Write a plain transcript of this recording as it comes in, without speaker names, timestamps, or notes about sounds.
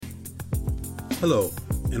Hello,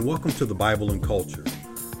 and welcome to the Bible and Culture,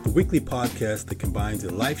 the weekly podcast that combines a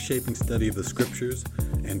life-shaping study of the scriptures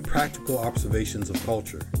and practical observations of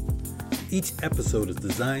culture. Each episode is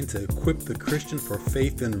designed to equip the Christian for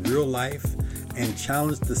faith in real life and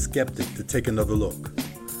challenge the skeptic to take another look.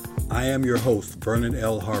 I am your host, Vernon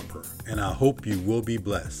L. Harper, and I hope you will be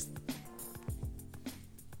blessed.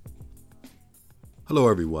 Hello,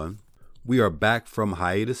 everyone. We are back from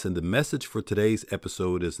hiatus, and the message for today's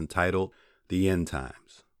episode is entitled The End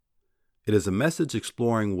Times. It is a message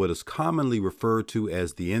exploring what is commonly referred to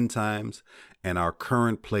as the end times and our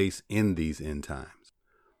current place in these end times.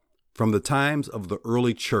 From the times of the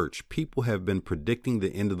early church, people have been predicting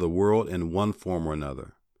the end of the world in one form or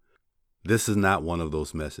another. This is not one of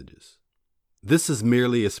those messages. This is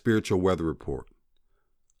merely a spiritual weather report.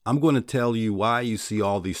 I'm going to tell you why you see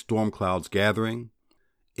all these storm clouds gathering.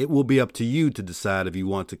 It will be up to you to decide if you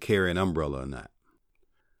want to carry an umbrella or not.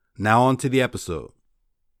 Now on to the episode.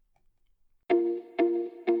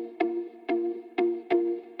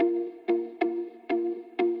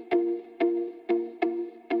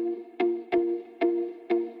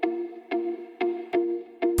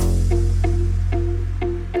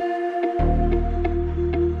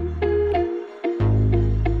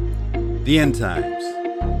 The End Times.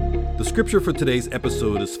 The scripture for today's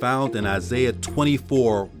episode is found in Isaiah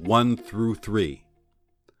 24, 1 through 3.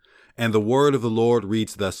 And the word of the Lord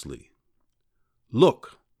reads thusly: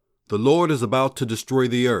 Look, the Lord is about to destroy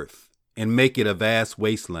the earth and make it a vast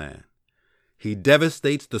wasteland. He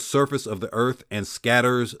devastates the surface of the earth and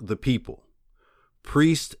scatters the people,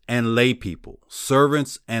 priests and lay people,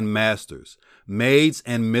 servants and masters, maids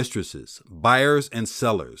and mistresses, buyers and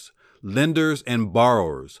sellers, lenders and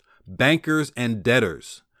borrowers, bankers and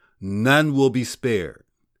debtors. None will be spared.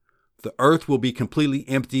 The earth will be completely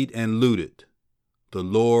emptied and looted. The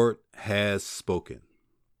Lord has spoken.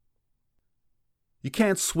 You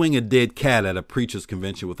can't swing a dead cat at a preacher's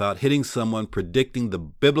convention without hitting someone predicting the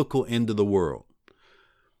biblical end of the world.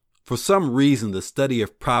 For some reason, the study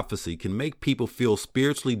of prophecy can make people feel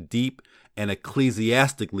spiritually deep and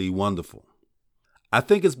ecclesiastically wonderful. I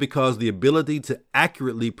think it's because the ability to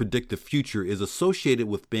accurately predict the future is associated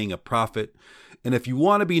with being a prophet, and if you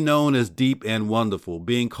want to be known as deep and wonderful,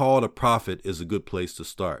 being called a prophet is a good place to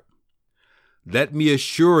start. Let me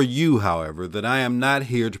assure you, however, that I am not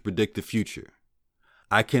here to predict the future.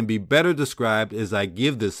 I can be better described as I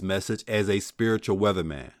give this message as a spiritual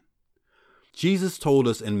weatherman. Jesus told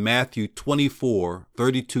us in Matthew 24,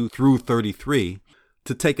 32 through 33,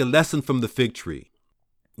 to take a lesson from the fig tree.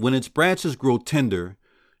 When its branches grow tender,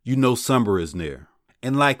 you know summer is near.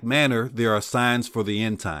 In like manner, there are signs for the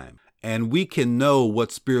end time, and we can know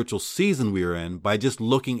what spiritual season we are in by just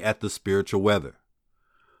looking at the spiritual weather.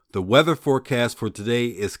 The weather forecast for today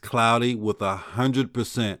is cloudy with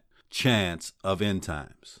 100% chance of end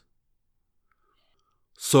times.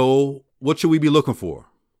 So, what should we be looking for?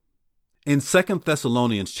 In 2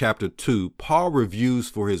 Thessalonians chapter 2, Paul reviews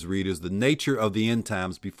for his readers the nature of the end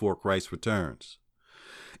times before Christ returns.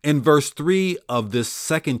 In verse 3 of this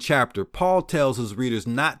second chapter, Paul tells his readers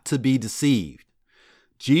not to be deceived.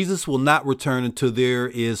 Jesus will not return until there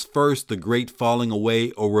is first the great falling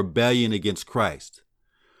away or rebellion against Christ.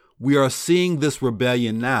 We are seeing this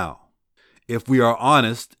rebellion now. If we are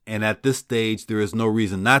honest, and at this stage there is no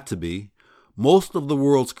reason not to be, most of the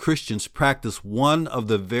world's Christians practice one of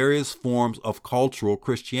the various forms of cultural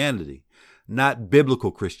Christianity, not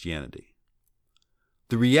biblical Christianity.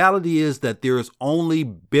 The reality is that there is only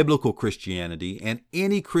biblical Christianity, and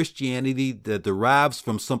any Christianity that derives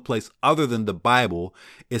from someplace other than the Bible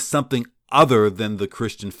is something other than the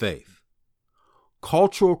Christian faith.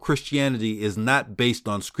 Cultural Christianity is not based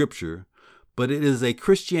on Scripture, but it is a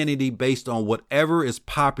Christianity based on whatever is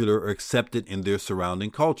popular or accepted in their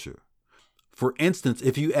surrounding culture. For instance,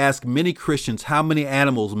 if you ask many Christians how many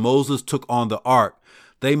animals Moses took on the ark,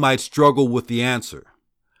 they might struggle with the answer.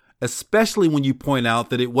 Especially when you point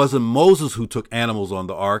out that it wasn't Moses who took animals on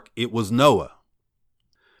the ark, it was Noah.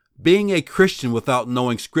 Being a Christian without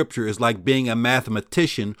knowing Scripture is like being a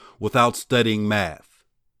mathematician without studying math.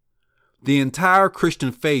 The entire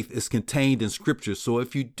Christian faith is contained in Scripture, so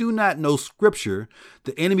if you do not know Scripture,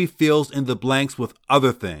 the enemy fills in the blanks with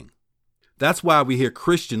other things. That's why we hear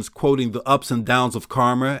Christians quoting the ups and downs of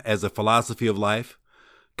karma as a philosophy of life,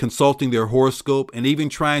 consulting their horoscope, and even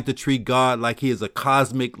trying to treat God like he is a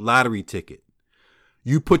cosmic lottery ticket.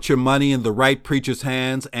 You put your money in the right preacher's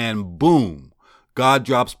hands and boom, God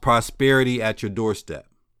drops prosperity at your doorstep.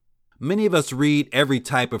 Many of us read every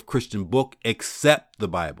type of Christian book except the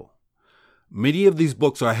Bible. Many of these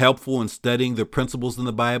books are helpful in studying the principles in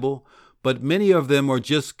the Bible, but many of them are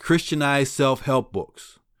just Christianized self-help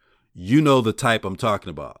books. You know the type I'm talking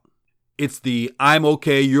about. It's the I'm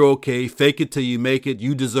okay, you're okay, fake it till you make it,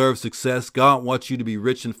 you deserve success, God wants you to be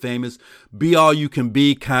rich and famous, be all you can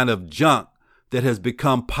be kind of junk that has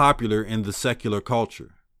become popular in the secular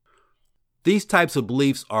culture. These types of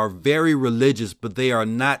beliefs are very religious, but they are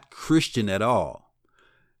not Christian at all.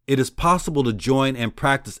 It is possible to join and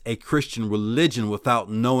practice a Christian religion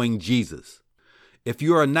without knowing Jesus. If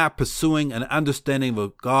you are not pursuing an understanding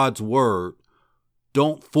of God's word,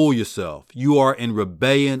 don't fool yourself. You are in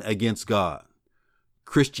rebellion against God.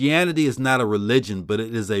 Christianity is not a religion, but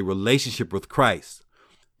it is a relationship with Christ.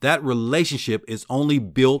 That relationship is only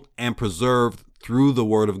built and preserved through the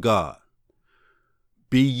word of God.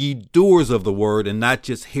 Be ye doers of the word and not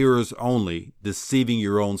just hearers only, deceiving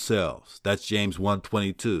your own selves. That's James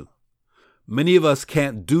 1:22. Many of us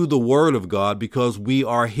can't do the word of God because we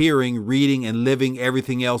are hearing, reading, and living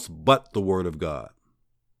everything else but the word of God.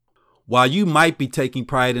 While you might be taking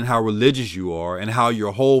pride in how religious you are and how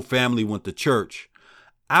your whole family went to church,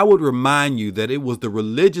 I would remind you that it was the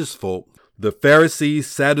religious folk, the Pharisees,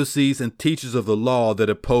 Sadducees, and teachers of the law that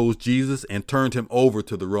opposed Jesus and turned him over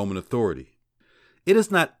to the Roman authority. It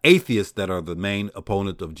is not atheists that are the main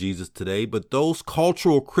opponent of Jesus today, but those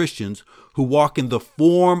cultural Christians who walk in the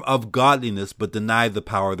form of godliness but deny the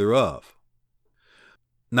power thereof.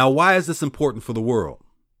 Now, why is this important for the world?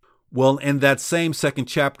 Well, in that same second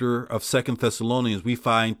chapter of 2 Thessalonians, we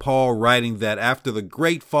find Paul writing that after the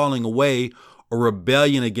great falling away or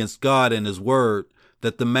rebellion against God and his word,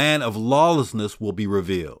 that the man of lawlessness will be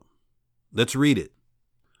revealed. Let's read it.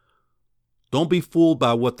 Don't be fooled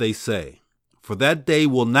by what they say. For that day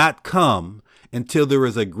will not come until there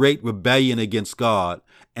is a great rebellion against God,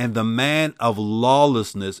 and the man of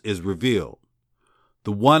lawlessness is revealed,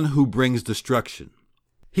 the one who brings destruction.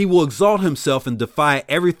 He will exalt himself and defy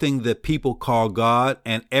everything that people call God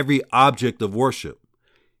and every object of worship.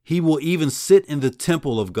 He will even sit in the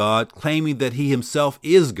temple of God, claiming that he himself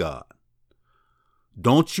is God.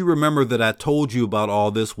 Don't you remember that I told you about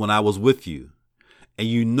all this when I was with you? And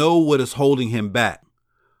you know what is holding him back.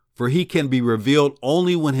 For he can be revealed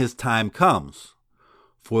only when his time comes.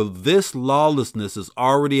 For this lawlessness is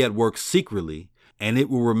already at work secretly, and it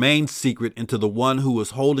will remain secret until the one who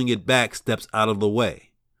is holding it back steps out of the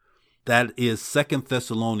way. That is 2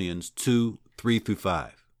 Thessalonians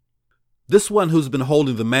 2:3-5. This one who's been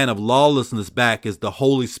holding the man of lawlessness back is the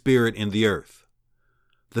Holy Spirit in the earth.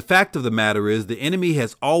 The fact of the matter is the enemy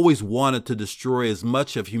has always wanted to destroy as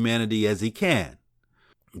much of humanity as he can.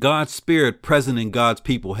 God's Spirit present in God's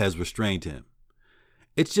people has restrained him.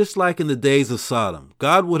 It's just like in the days of Sodom.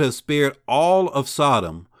 God would have spared all of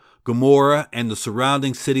Sodom, Gomorrah, and the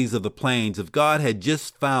surrounding cities of the plains if God had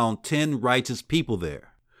just found 10 righteous people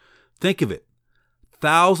there. Think of it.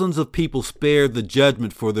 Thousands of people spared the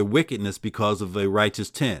judgment for their wickedness because of a righteous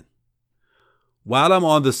 10. While I'm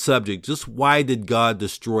on the subject, just why did God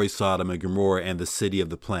destroy Sodom and Gomorrah and the city of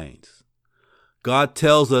the plains? God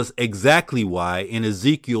tells us exactly why in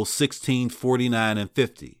Ezekiel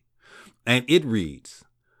 16:49-50. And it reads,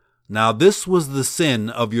 Now this was the sin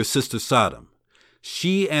of your sister Sodom.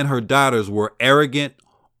 She and her daughters were arrogant,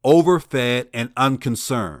 overfed, and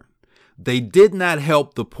unconcerned. They did not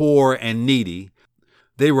help the poor and needy.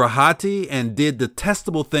 They were haughty and did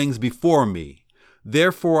detestable things before me.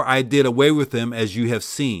 Therefore I did away with them as you have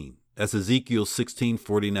seen. That's Ezekiel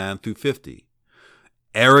 16:49-50.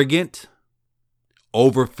 Arrogant,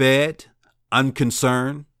 overfed,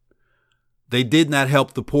 unconcerned. They did not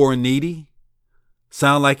help the poor and needy.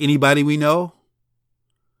 Sound like anybody we know?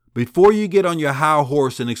 Before you get on your high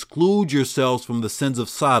horse and exclude yourselves from the sins of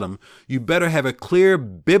Sodom, you better have a clear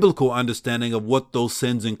biblical understanding of what those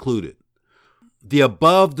sins included. The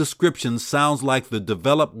above description sounds like the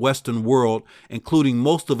developed Western world, including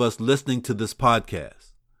most of us listening to this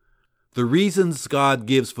podcast. The reasons God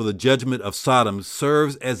gives for the judgment of Sodom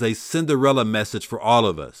serves as a Cinderella message for all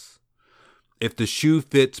of us. If the shoe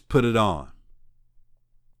fits, put it on.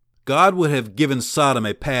 God would have given Sodom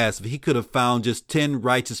a pass if he could have found just 10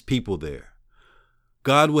 righteous people there.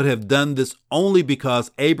 God would have done this only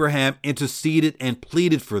because Abraham interceded and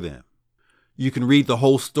pleaded for them. You can read the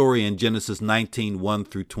whole story in Genesis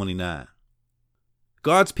 19:1-29.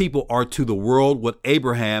 God's people are to the world what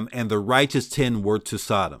Abraham and the righteous 10 were to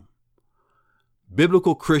Sodom.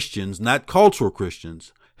 Biblical Christians, not cultural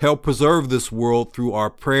Christians, help preserve this world through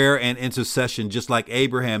our prayer and intercession, just like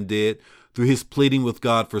Abraham did through his pleading with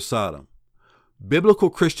God for Sodom. Biblical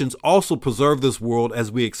Christians also preserve this world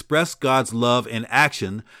as we express God's love in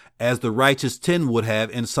action, as the righteous 10 would have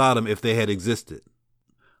in Sodom if they had existed.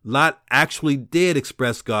 Lot actually did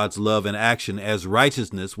express God's love in action as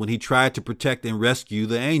righteousness when he tried to protect and rescue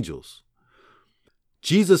the angels.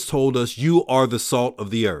 Jesus told us, "You are the salt of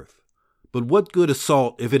the earth." But what good is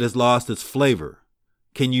salt if it has lost its flavor?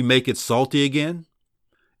 Can you make it salty again?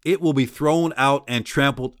 It will be thrown out and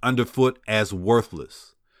trampled underfoot as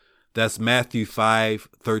worthless. That's Matthew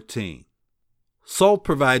 5:13. Salt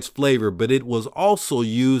provides flavor, but it was also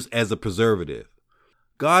used as a preservative.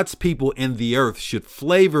 God's people in the earth should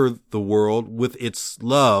flavor the world with its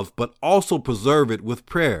love, but also preserve it with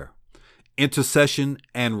prayer, intercession,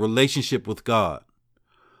 and relationship with God.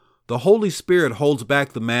 The Holy Spirit holds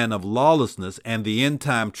back the man of lawlessness and the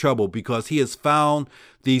end-time trouble because he has found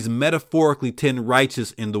these metaphorically 10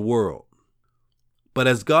 righteous in the world. But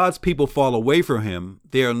as God's people fall away from him,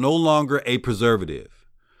 they are no longer a preservative.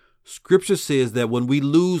 Scripture says that when we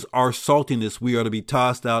lose our saltiness, we are to be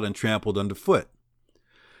tossed out and trampled underfoot.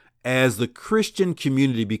 As the Christian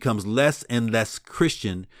community becomes less and less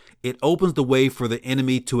Christian, it opens the way for the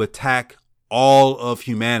enemy to attack all of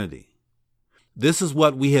humanity. This is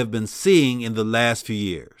what we have been seeing in the last few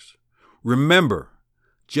years. Remember,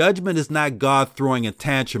 judgment is not God throwing a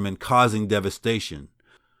tantrum and causing devastation.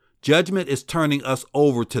 Judgment is turning us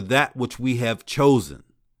over to that which we have chosen.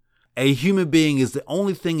 A human being is the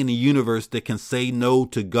only thing in the universe that can say no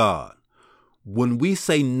to God. When we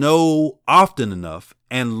say no often enough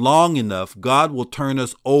and long enough, God will turn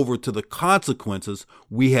us over to the consequences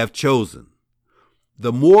we have chosen.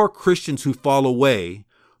 The more Christians who fall away,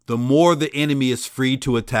 the more the enemy is free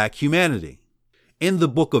to attack humanity. In the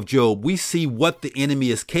book of Job, we see what the enemy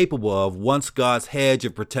is capable of once God's hedge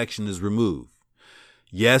of protection is removed.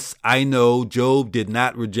 Yes, I know Job did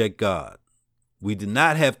not reject God. We did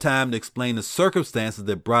not have time to explain the circumstances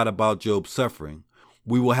that brought about Job's suffering.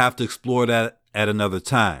 We will have to explore that at another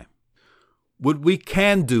time. What we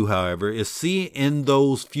can do, however, is see in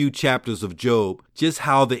those few chapters of Job just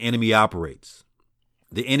how the enemy operates.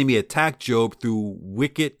 The enemy attacked Job through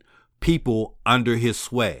wicked people under his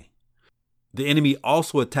sway. The enemy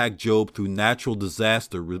also attacked Job through natural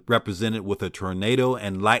disaster, represented with a tornado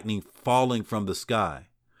and lightning falling from the sky.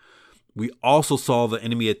 We also saw the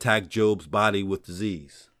enemy attack Job's body with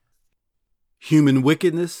disease. Human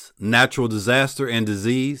wickedness, natural disaster, and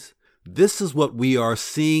disease. This is what we are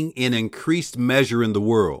seeing in increased measure in the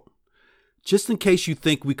world. Just in case you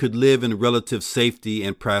think we could live in relative safety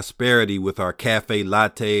and prosperity with our cafe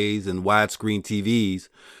lattes and widescreen TVs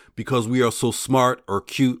because we are so smart or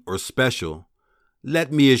cute or special,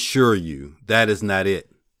 let me assure you that is not it.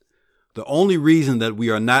 The only reason that we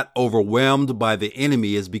are not overwhelmed by the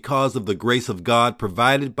enemy is because of the grace of God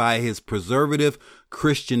provided by his preservative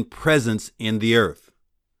Christian presence in the earth.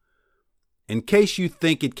 In case you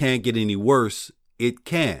think it can't get any worse, it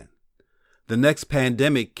can. The next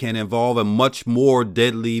pandemic can involve a much more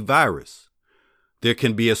deadly virus. There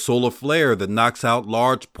can be a solar flare that knocks out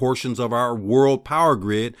large portions of our world power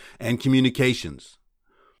grid and communications.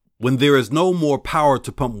 When there is no more power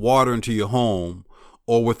to pump water into your home,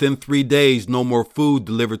 or within 3 days no more food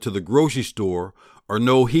delivered to the grocery store, or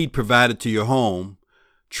no heat provided to your home,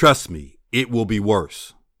 trust me, it will be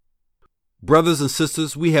worse. Brothers and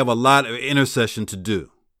sisters, we have a lot of intercession to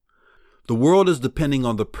do. The world is depending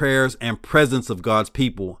on the prayers and presence of God's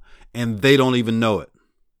people, and they don't even know it.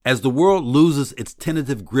 As the world loses its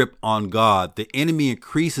tentative grip on God, the enemy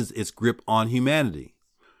increases its grip on humanity.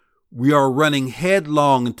 We are running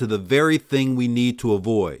headlong into the very thing we need to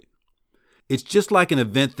avoid. It's just like an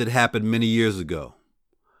event that happened many years ago.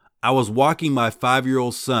 I was walking my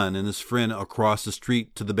 5-year-old son and his friend across the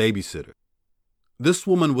street to the babysitter. This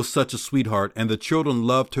woman was such a sweetheart, and the children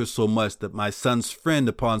loved her so much that my son's friend,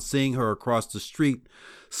 upon seeing her across the street,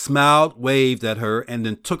 smiled, waved at her, and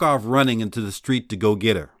then took off running into the street to go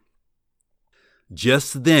get her.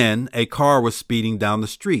 Just then, a car was speeding down the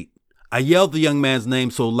street. I yelled the young man's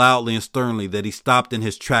name so loudly and sternly that he stopped in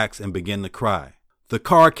his tracks and began to cry. The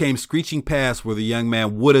car came screeching past where the young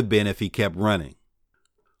man would have been if he kept running.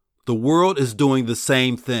 The world is doing the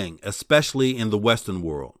same thing, especially in the Western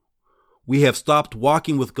world. We have stopped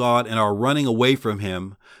walking with God and are running away from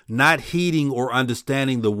him, not heeding or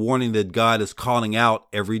understanding the warning that God is calling out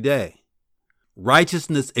every day.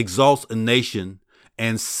 Righteousness exalts a nation,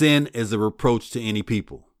 and sin is a reproach to any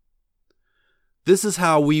people. This is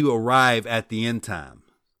how we arrive at the end time.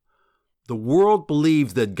 The world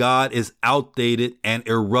believes that God is outdated and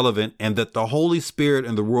irrelevant, and that the Holy Spirit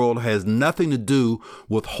in the world has nothing to do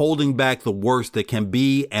with holding back the worst that can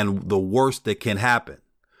be and the worst that can happen.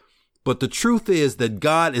 But the truth is that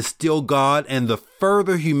God is still God, and the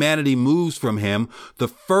further humanity moves from him, the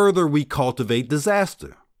further we cultivate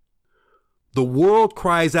disaster. The world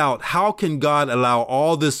cries out, how can God allow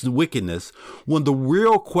all this wickedness, when the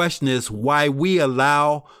real question is why we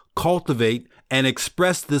allow, cultivate, and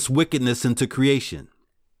express this wickedness into creation?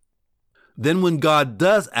 Then when God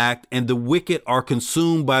does act and the wicked are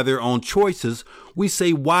consumed by their own choices, we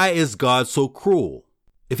say, why is God so cruel?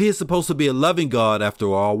 If he is supposed to be a loving God,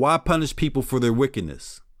 after all, why punish people for their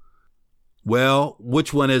wickedness? Well,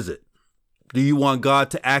 which one is it? Do you want God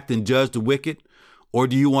to act and judge the wicked? Or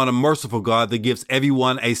do you want a merciful God that gives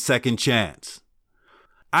everyone a second chance?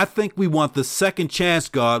 I think we want the second chance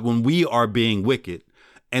God when we are being wicked,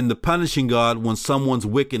 and the punishing God when someone's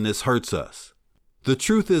wickedness hurts us. The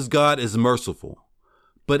truth is God is merciful,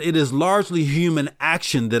 but it is largely human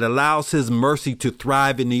action that allows his mercy to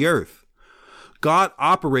thrive in the earth. God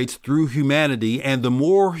operates through humanity, and the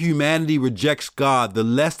more humanity rejects God, the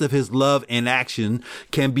less of his love and action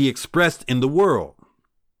can be expressed in the world.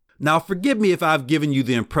 Now, forgive me if I've given you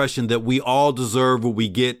the impression that we all deserve what we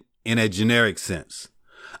get in a generic sense.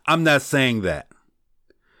 I'm not saying that.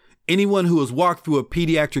 Anyone who has walked through a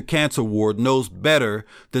pediatric cancer ward knows better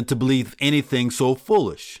than to believe anything so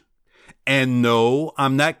foolish. And no,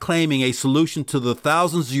 I'm not claiming a solution to the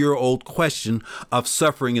thousands-year-old question of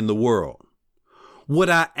suffering in the world. What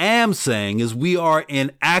I am saying is we are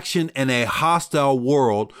in action in a hostile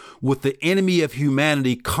world with the enemy of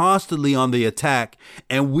humanity constantly on the attack,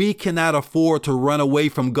 and we cannot afford to run away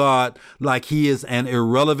from God like he is an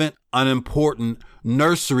irrelevant, unimportant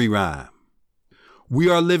nursery rhyme. We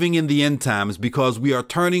are living in the end times because we are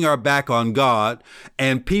turning our back on God,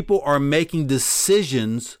 and people are making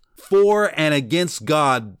decisions for and against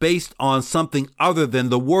God based on something other than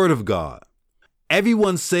the Word of God.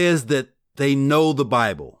 Everyone says that they know the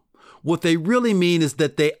Bible. What they really mean is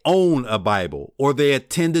that they own a Bible, or they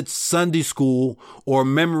attended Sunday school or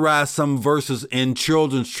memorized some verses in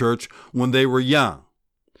children's church when they were young.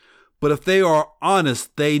 But if they are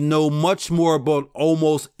honest, they know much more about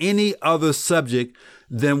almost any other subject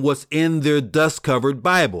than what's in their dust-covered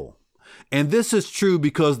Bible. And this is true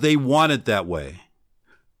because they want it that way.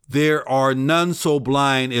 There are none so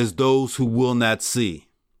blind as those who will not see.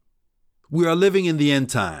 We are living in the end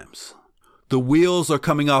times. The wheels are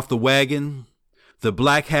coming off the wagon. The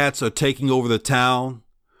black hats are taking over the town.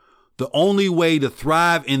 The only way to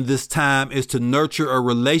thrive in this time is to nurture a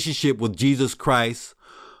relationship with Jesus Christ,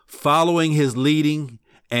 following his leading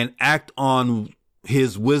and act on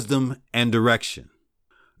his wisdom and direction.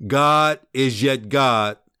 God is yet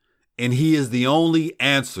God, and he is the only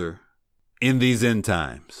answer in these end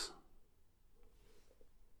times.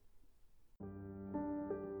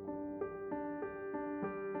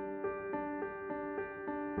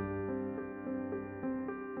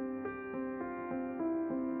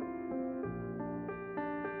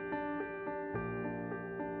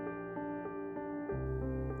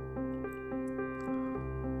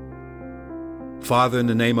 Father, in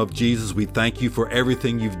the name of Jesus, we thank you for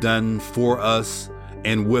everything you've done for us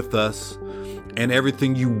and with us, and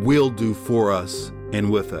everything you will do for us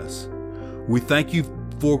and with us. We thank you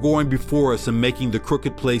for going before us and making the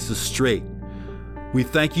crooked places straight. We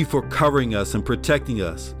thank you for covering us and protecting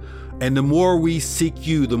us. And the more we seek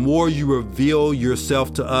you, the more you reveal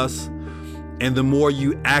yourself to us, and the more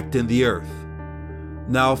you act in the earth.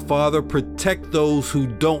 Now, Father, protect those who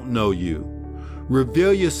don't know you.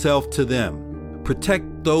 Reveal yourself to them.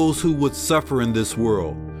 Protect those who would suffer in this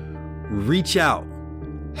world. Reach out.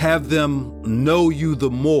 Have them know you the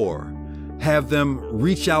more. Have them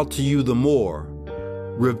reach out to you the more.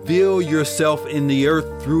 Reveal yourself in the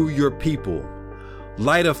earth through your people.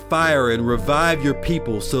 Light a fire and revive your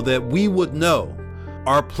people so that we would know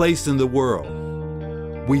our place in the world.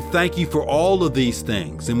 We thank you for all of these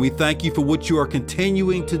things, and we thank you for what you are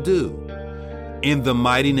continuing to do. In the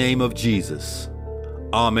mighty name of Jesus.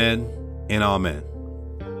 Amen and amen.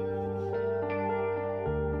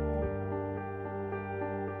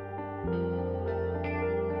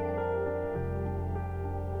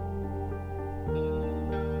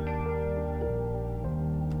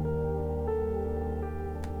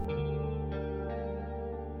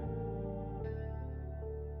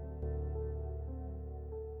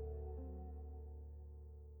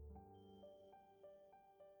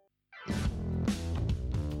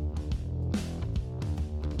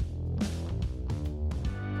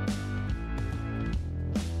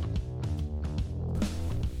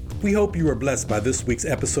 We hope you were blessed by this week's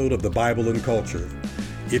episode of The Bible and Culture.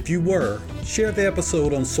 If you were, share the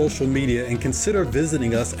episode on social media and consider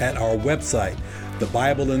visiting us at our website,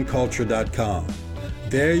 thebibleandculture.com.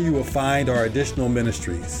 There you will find our additional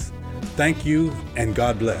ministries. Thank you, and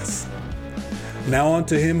God bless. Now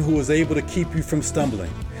unto him who is able to keep you from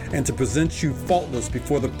stumbling and to present you faultless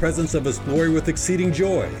before the presence of his glory with exceeding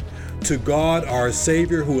joy. To God our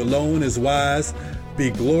Savior, who alone is wise, be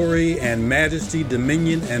glory and majesty,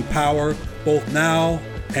 dominion and power, both now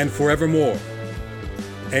and forevermore.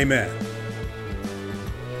 Amen.